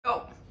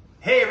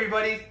Hey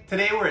everybody,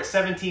 today we're at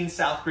 17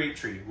 South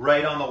Grapetree,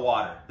 right on the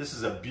water. This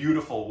is a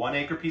beautiful 1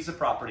 acre piece of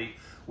property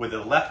with a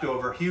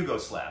leftover Hugo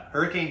slab.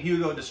 Hurricane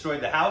Hugo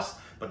destroyed the house,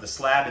 but the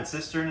slab and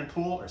cistern and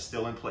pool are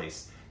still in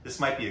place. This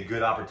might be a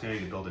good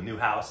opportunity to build a new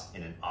house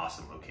in an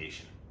awesome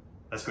location.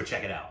 Let's go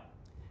check it out.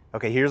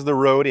 Okay, here's the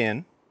road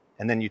in,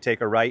 and then you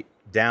take a right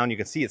down. You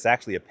can see it's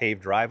actually a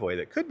paved driveway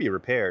that could be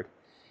repaired.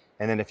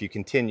 And then if you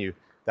continue,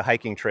 the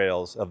hiking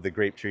trails of the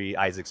Grapetree,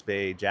 Isaacs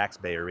Bay, Jacks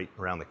Bay are right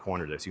around the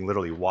corner there. So you can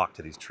literally walk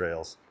to these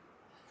trails.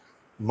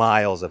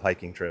 Miles of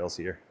hiking trails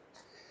here.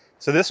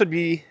 So this would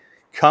be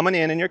coming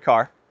in your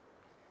car.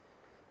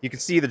 You can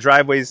see the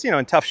driveway's,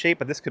 in tough shape,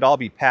 but this could all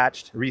be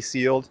patched,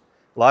 resealed.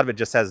 A lot of it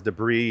just has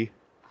debris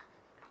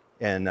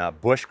and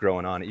bush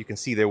growing on it. You can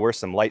see there were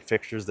some light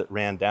fixtures that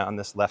ran down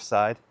this left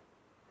side.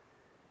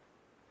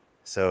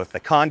 So if the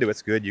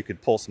conduit's good, you could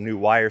pull some new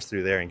wires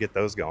through there and get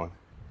those going.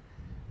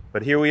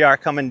 But here we are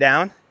coming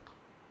down.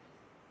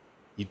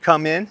 You'd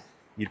come in,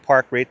 you'd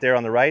park right there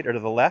on the right or to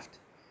the left,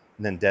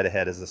 and then dead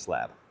ahead is the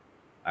slab.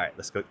 All right,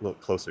 let's go a little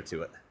closer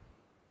to it.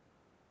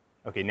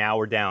 Okay, now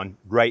we're down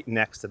right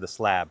next to the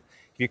slab.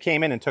 If you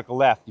came in and took a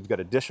left, you've got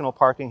additional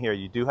parking here.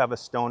 You do have a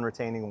stone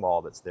retaining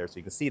wall that's there, so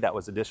you can see that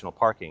was additional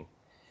parking.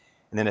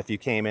 And then if you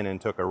came in and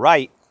took a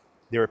right,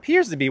 there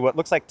appears to be what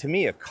looks like to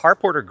me a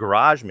carport or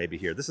garage maybe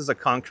here. This is a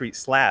concrete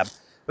slab.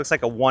 Looks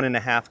like a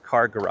 1.5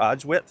 car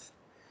garage width.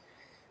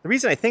 The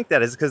reason I think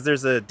that is because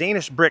there's a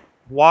Danish brick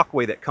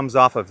walkway that comes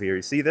off of here.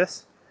 You see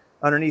this?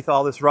 Underneath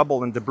all this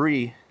rubble and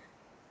debris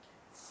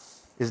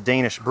is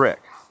Danish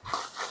brick.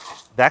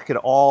 That could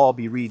all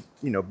be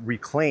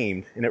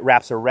reclaimed, and it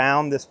wraps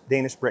around this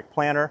Danish brick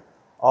planter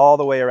all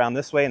the way around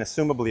this way, and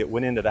assumably it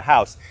went into the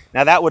house.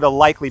 Now that would have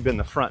likely been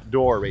the front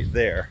door right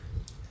there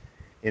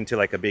into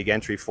like a big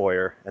entry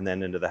foyer and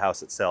then into the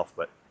house itself,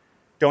 but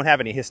don't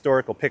have any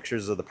historical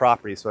pictures of the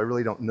property, so I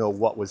really don't know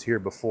what was here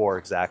before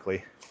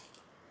exactly.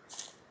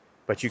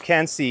 But you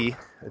can see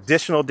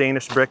additional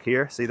Danish brick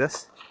here. See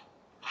this?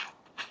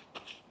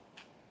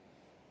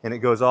 And it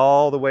goes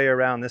all the way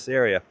around this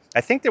area.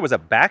 I think there was a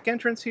back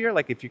entrance here.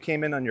 Like if you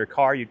came in on your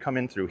car, you'd come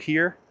in through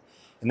here,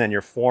 and then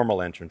your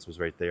formal entrance was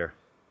right there.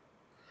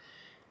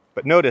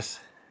 But notice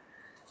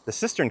the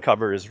cistern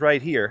cover is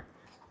right here,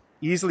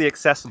 easily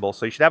accessible.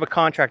 So you should have a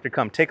contractor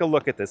come take a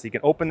look at this. You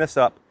can open this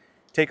up,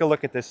 take a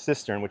look at this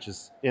cistern, which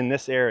is in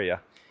this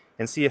area,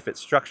 and see if it's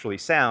structurally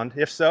sound.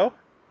 If so,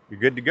 you're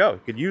good to go.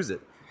 You could use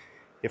it.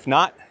 If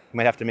not, you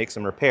might have to make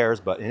some repairs,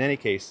 but in any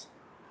case,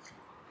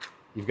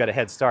 you've got a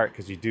head start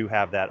because you do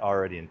have that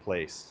already in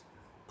place.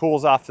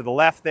 Pool's off to the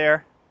left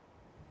there,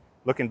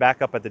 looking back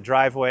up at the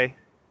driveway.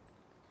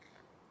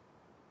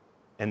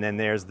 And then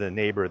there's the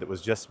neighbor that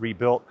was just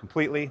rebuilt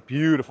completely.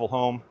 Beautiful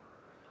home.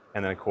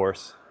 And then of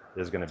course,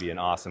 there's gonna be an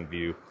awesome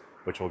view,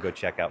 which we'll go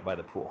check out by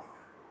the pool.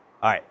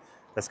 All right,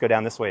 let's go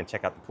down this way and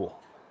check out the pool.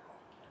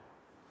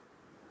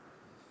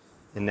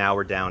 And now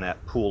we're down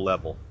at pool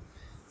level.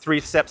 3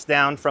 steps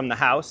down from the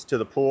house to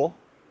the pool.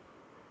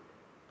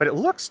 But it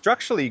looks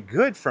structurally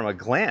good from a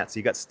glance.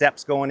 You got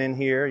steps going in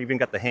here. You even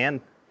got the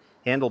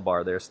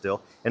handlebar there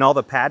still. And all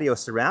the patio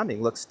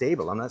surrounding looks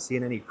stable. I'm not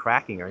seeing any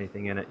cracking or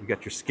anything in it. You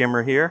got your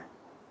skimmer here.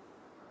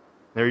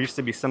 There used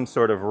to be some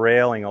sort of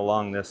railing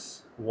along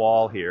this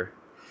wall here.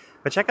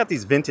 But check out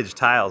these vintage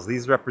tiles.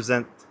 These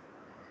represent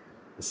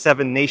the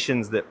 7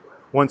 nations that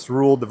once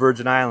ruled the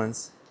Virgin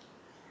Islands.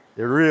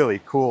 They're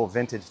really cool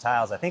vintage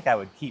tiles. I think I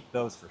would keep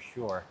those for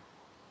sure.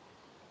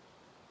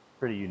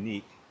 Pretty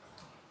unique.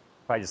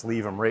 Probably just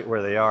leave them right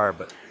where they are,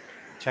 but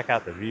check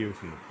out the view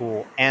from the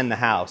pool and the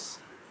house.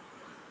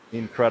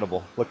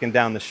 Incredible. Looking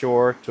down the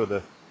shore to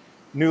the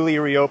newly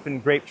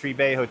reopened Grapetree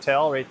Bay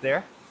Hotel right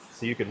there.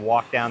 So you could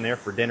walk down there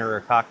for dinner or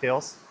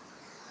cocktails.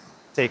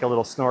 Take a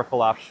little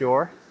snorkel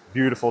offshore.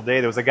 Beautiful day.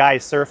 There was a guy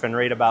surfing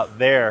right about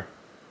there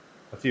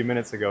a few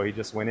minutes ago. He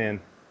just went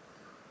in.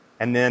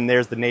 And then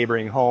there's the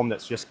neighboring home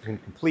that's just been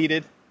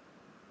completed.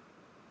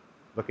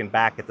 Looking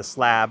back at the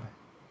slab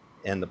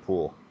and the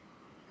pool.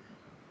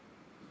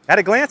 At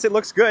a glance, it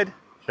looks good.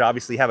 Should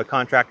obviously have a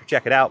contractor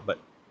check it out, but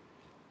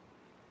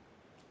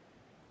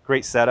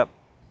great setup,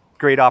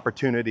 great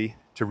opportunity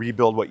to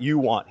rebuild what you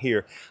want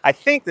here. I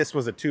think this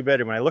was a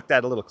 2-bedroom. When I looked at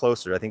it a little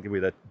closer, I think it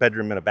would be a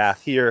bedroom and a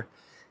bath here,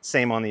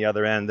 same on the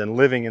other end, then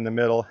living in the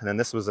middle, and then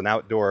this was an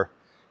outdoor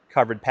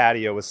covered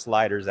patio with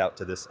sliders out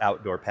to this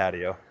outdoor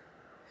patio.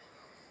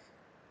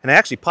 And I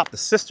actually popped the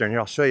cistern here.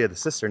 I'll show you the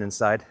cistern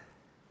inside.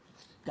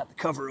 Got the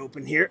cover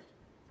open here.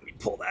 Let me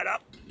pull that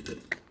up.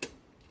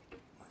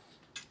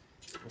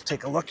 We'll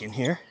take a look in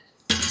here.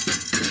 You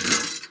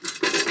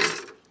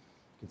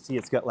can see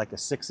it's got like a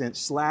 6-inch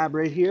slab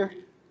right here.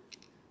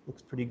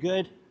 Looks pretty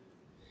good.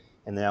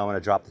 And then I want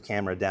to drop the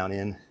camera down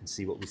in and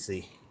see what we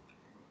see.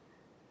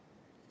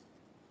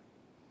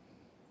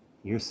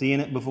 You're seeing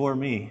it before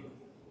me.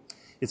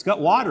 It's got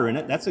water in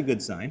it. That's a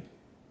good sign.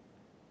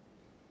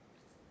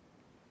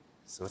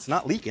 So it's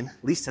not leaking,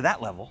 at least to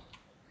that level.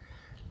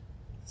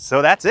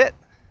 So that's it.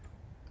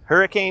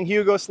 Hurricane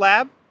Hugo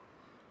slab.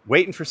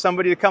 Waiting for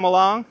somebody to come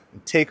along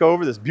and take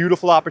over this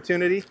beautiful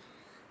opportunity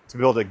to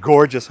build a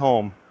gorgeous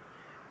home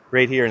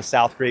right here in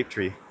South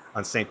Grapetree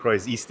on St.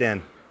 Croix East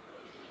End.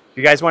 If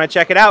you guys want to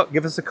check it out,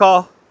 give us a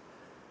call.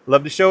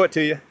 Love to show it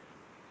to you.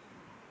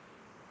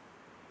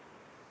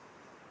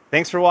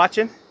 Thanks for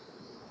watching,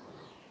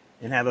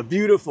 and have a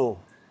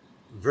beautiful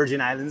Virgin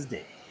Islands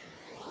day.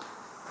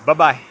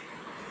 Bye-bye.